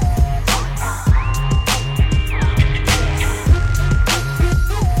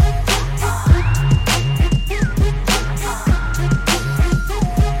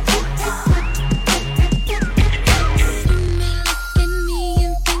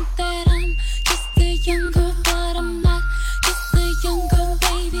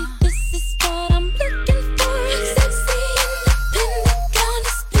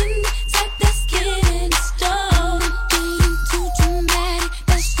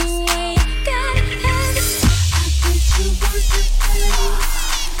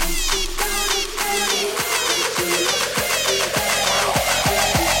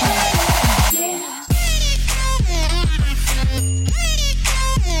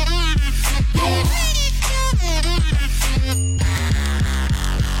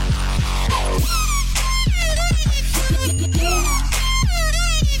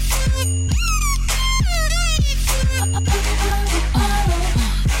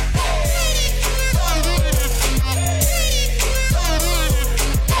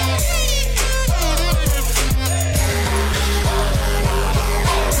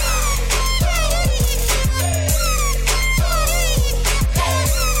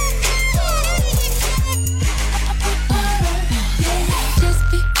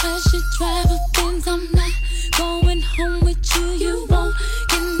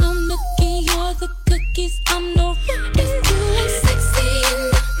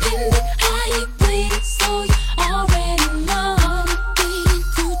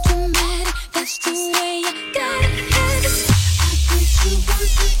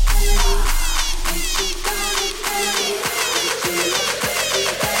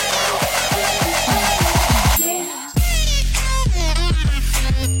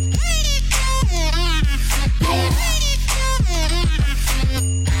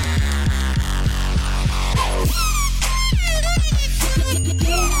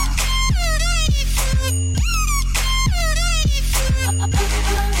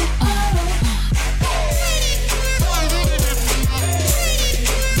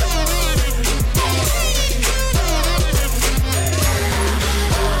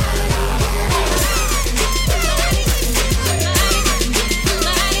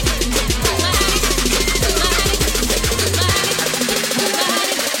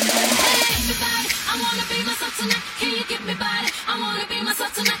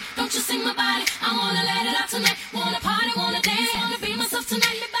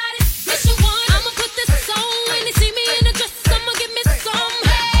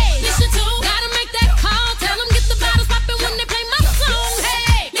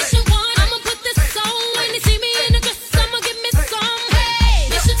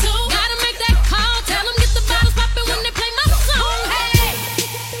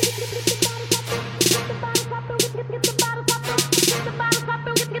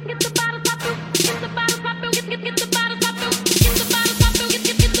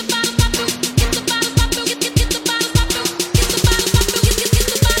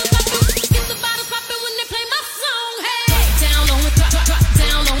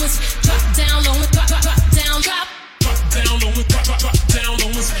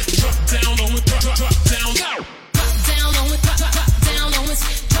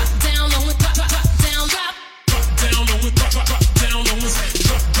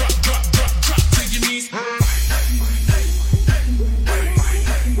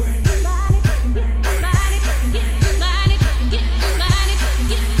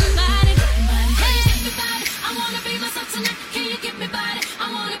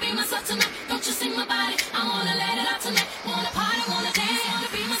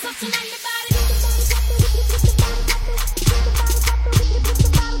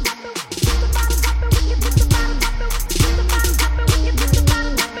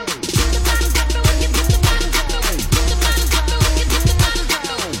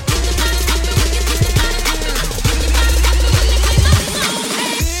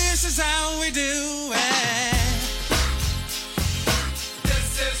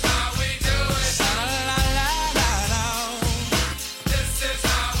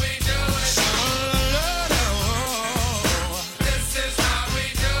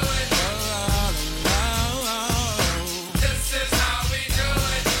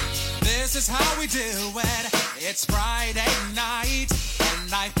 do it. It's Friday night,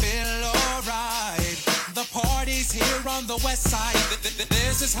 and I feel alright. The party's here on the west side.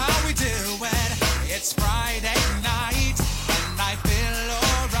 This is how we do it. It's Friday night, and I feel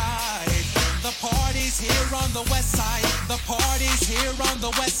alright. The party's here on the west side. The party's here on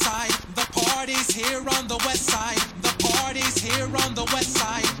the west side. The party's here on the west side. The party's here on the west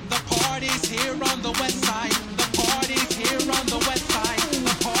side. The party's here on the west side. The party's here on the west side. The party's here on the west side.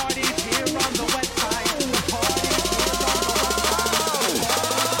 The party's here on the west side.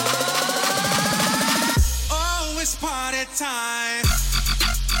 Oh, it's party time.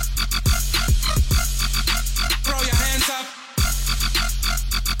 Throw your hands up.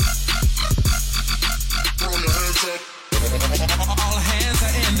 Throw your hands up. All hands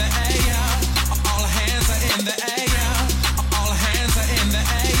are in the air. All hands are in the air. All hands are in the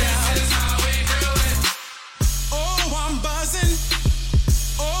air. This is how we do it. Oh, I'm buzzing.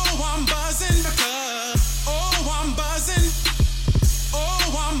 Oh, I'm buzzing because. Oh, I'm buzzing.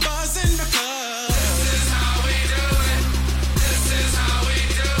 Oh, I'm buzzing because. This is how we do it. This is how we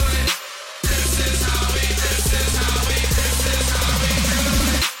do it. This is how we. This is how we. This is how we do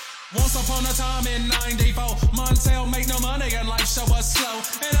it. Once upon a time in '94, Montel made no money and life show was slow.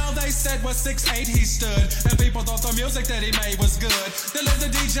 And all they said was 6'8" he stood. And people thought the music that he made was good. They lived the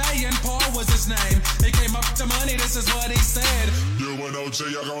DJ and Paul was his name. He came up to money, this is what he said. You and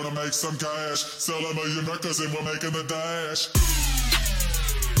OG are gonna make some cash. Sell 1,000,000 records and we're making the dash.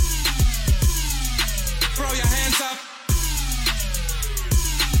 Throw your hands up.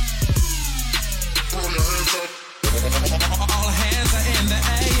 Throw your hands up. All hands are in the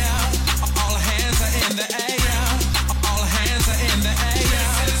air. All hands are in the air. All hands are in the air.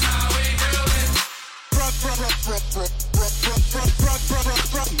 This is how we do it.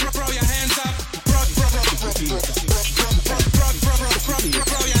 Throw your hands up.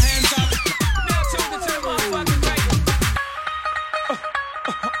 Throw your hands up. Now tune into the motherfucking radio.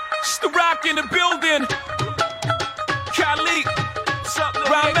 It's the Rock in the building. Khalid.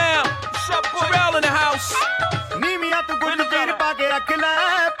 Ramel. Terrell in the house.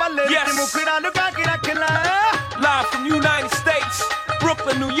 Yes. Live from United States,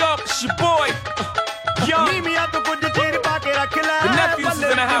 Brooklyn, New York, it's your boy, Young. The nephews is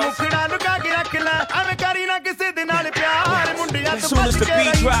in the house. As soon as the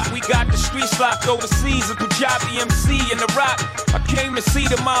beat drop, we got the streets locked overseas. A Punjabi MC in the rock. I came to see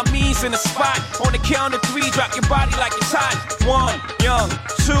the mommies in the spot. On the count of 3, drop your body like it's hot. 1, Young,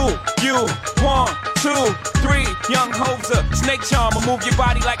 2, you. 1, 2, 3, Young Hoser. Snake charmer, move your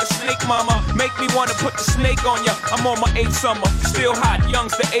body like a snake, mama. Make me wanna put the snake on ya. I'm on my 8th summer, still hot.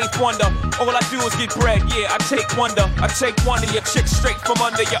 Young's the 8th wonder. All I do is get bread, yeah. I take wonder. I take one of your chicks straight from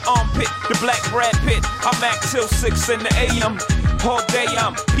under your armpit. The black Brad Pitt. I'm at till 6 in the AM. All day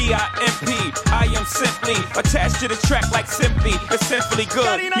I'm P.I.M.P. I am simply attached to the track like Simply. It's simply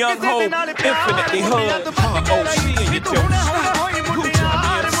good. Young Ho, infinitely hood. OC and you don't stop. Gucci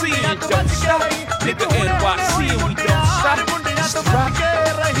MC and you don't stop. Nigga NYC and we don't stop. It's the rock.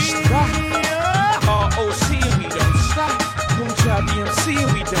 It's the rock. ROC and we don't stop. Gucci MC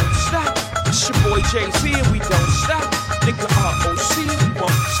and we don't stop. It's your boy Jay-Z and we don't stop. Nigga ROC and we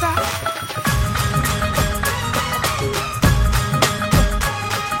won't stop.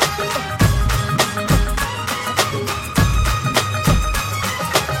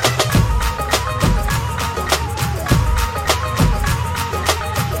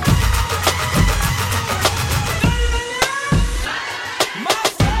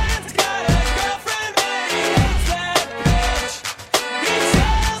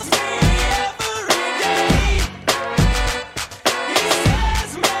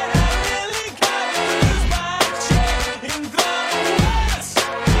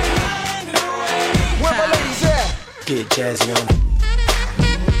 Get jazzy on it.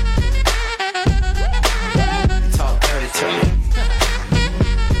 Talk dirty to me.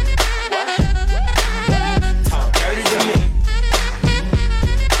 Talk dirty to me.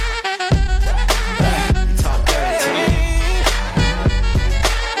 Talk dirty to me.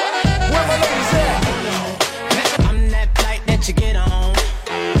 Where my ladies at? I'm that flight that you get on.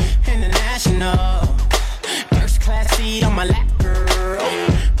 International. First class seat on my lap, girl.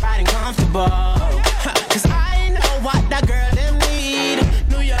 Riding comfortable. Cause I know what that girl them need.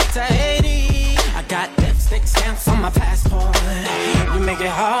 New York to Haiti. I got lipstick stamps on my passport. You make it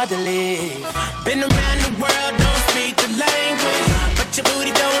hard to leave. Been around the world, don't speak the language. But your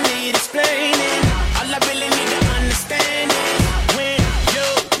booty don't need explaining. All I really need to understand is when you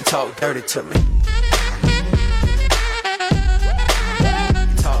talk dirty to me.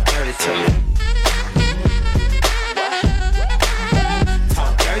 Talk dirty to me.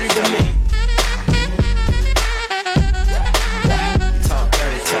 Talk dirty to me.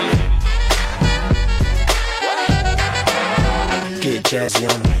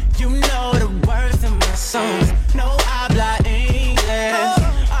 You know the words of my songs. No habla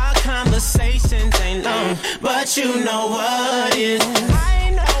English. Our conversations ain't long, but you know what is.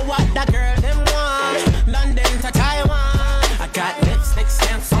 I know what that girl them want. London to Taiwan. I got lipstick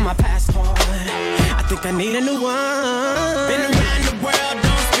stamps on my passport. I think I need a new one. Been around the world,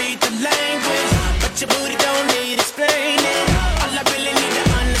 don't speak the language, but your booty don't need explaining. All I really need to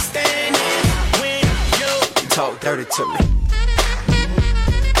understand is when you talk dirty to me.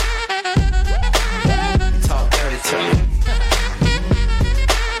 Talk dirty to me.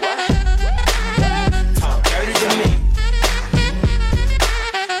 Talk dirty to me.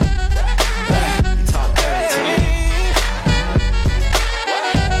 Talk dirty to me.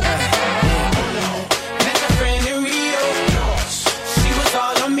 Met a friend in Rio. She was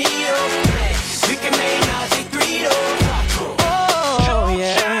all on me. We can make Nazi 3 Oh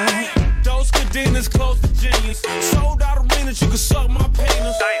yeah. Those cadenas close to genius. Sold out arenas, you can suck my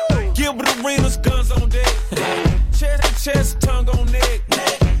penis. Gilbert Arenas, guns on deck. Chest to chest, tongue on neck.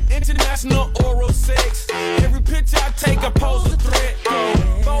 International oral sex. Every picture I take, I pose a threat.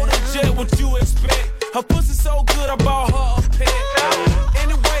 Phone and jet, what you expect? Her pussy so good, I bought her a pet.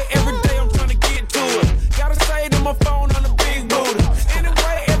 Anyway, every day I'm trying to get to it. Gotta say to my phone on the big booty.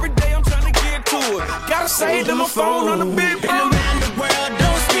 Anyway, every day I'm trying to get to it. Gotta say to my phone on the big booty. Been around the world,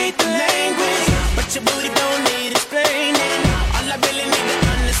 don't speak the language, but your booty don't need explaining. All I really need to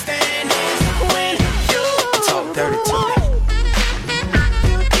understand is when you talk dirty to me.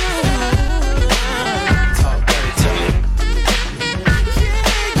 Talk dirty to me.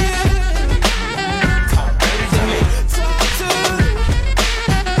 Talk dirty to me.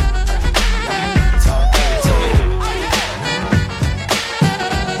 Talk dirty to me.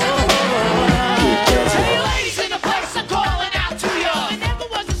 Hey, ladies in the place, I'm calling out to you. I never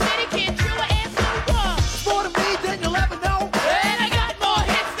was a city kid, you were in for one. It's more to me than you'll ever know. And I got more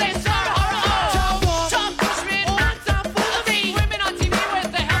hits than Sarah Harlow. Tom Cushman, non-stop foolery. Women on TV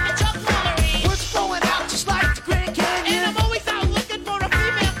with the help of Chuck Woolery. Words flowing out just like the Grand Canyon. And I'm always out looking for a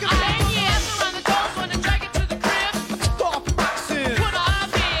female companion. Yes, around the doors when I drag it to the crib. Stop boxing. Put her on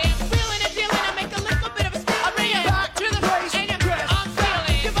me. Wheeling and dealing, I make a little bit of a steal. I bring it back to the place. And I'm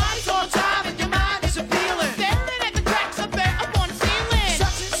feeling. Your body's on time and your mind is appealing. Staring at the cracks up there up on the ceiling.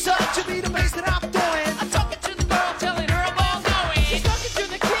 Such and such to be the bass that I'm doing. I'm talking to the girl, telling her about going. She's talking to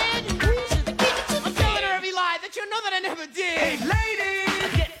the kid, to the kid, I'm telling her every lie that you know that I never did. Hey,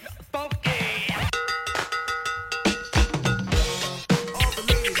 ladies, get funky. All the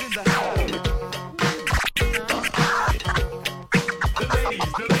ladies in the house. The ladies.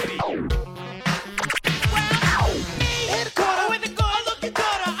 In the corner with the girl, look at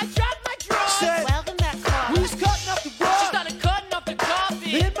daughter. I dropped my drawers. Welcome back, Carl. Who's cutting up the rug? She started cutting up the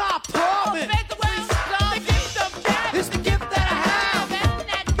coffee. In my apartment. The gift of death is the gift that I have.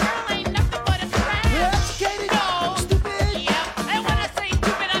 That girl ain't nothing but a crap. Educated, no. Stupid. Yep. And when I say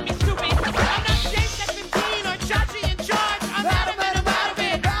stupid, I mean stupid. I'm not James at 15 or Chachi in charge. I'm out of it.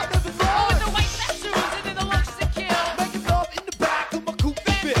 With the white tattoos and then the looks to kill. Making love in the back of my coupe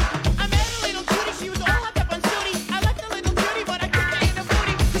fit. I met a little cutie, she was all hopped up on Sooty. I liked the little cutie, but I kicked her in the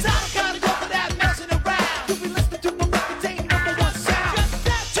booty. Cause I'm the kind of girl for that messing around. You'll be listening to my record, taking #1 sound. Just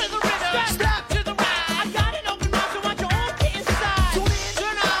step to the rhythm, step to the rhyme. I got an open mouth, so want you all get inside. Tune in,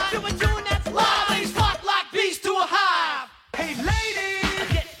 turn on, to a tune that's live. Ladies flock like bees to a hive. Hey ladies,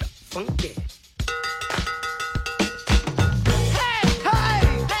 get funky. Hey, hey,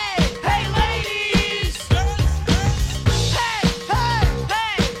 hey, hey ladies. Hey, hey,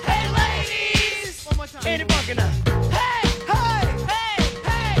 hey, hey ladies. One more time. Ain't it funky now? Hey, hey, hey,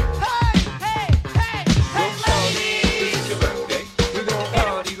 hey, hey, hey, hey, hey ladies. It's your birthday. We gon'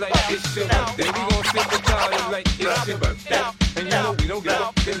 party like it's your birthday. We gon' sip the party like it's your birthday. And you know we don't give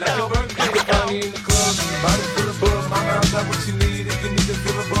up. It's like your birthday. You find me in the club, body full of buzz. My house got what you need if you need to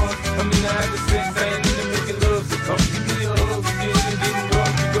feel a buzz. I mean, I had the sex, I ain't even making love. So come give me a hug, we getting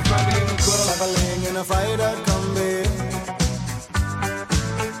rough. You can find me in the club. Traveling in a fired combi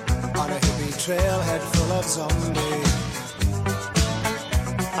on a hippie trailhead full of zombies.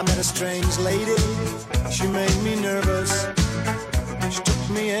 I met a strange lady, she made me nervous. She took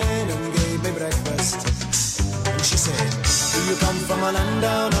me in and gave me breakfast. And she said, do you come from a land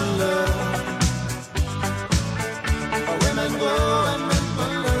down under? Where women go and men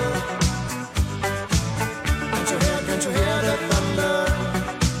wonder. Can't you hear that thunder?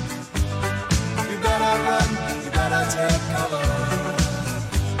 You better run, you better take cover.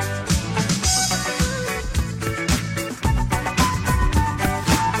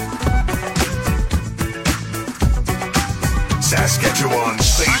 Saskatchewan's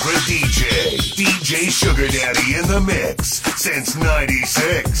favorite DJ, DJ DJ Sugar Daddy in the mix since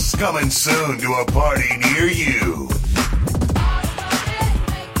 96. Coming soon to a party near you.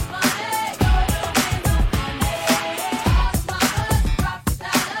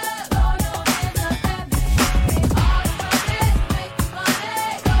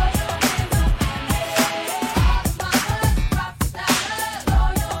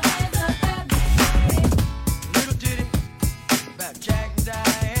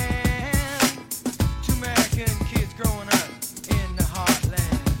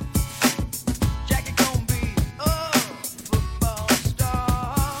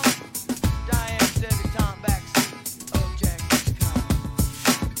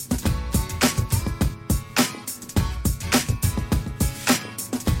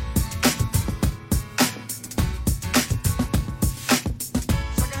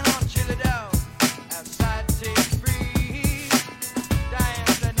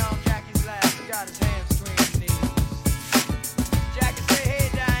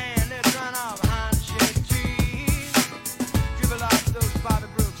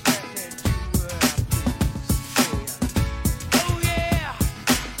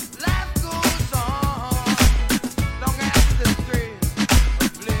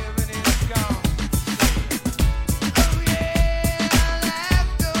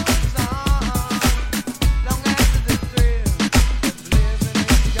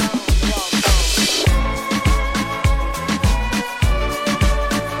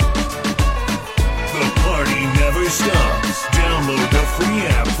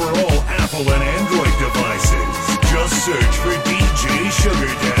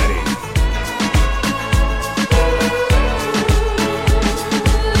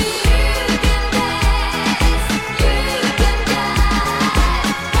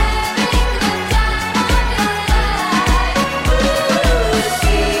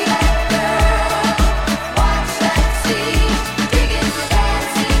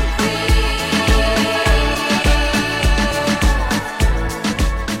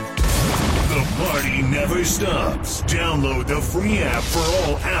 Download the free app for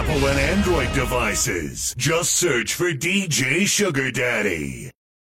all Apple and Android devices. Just search for DJ Sugar Daddy.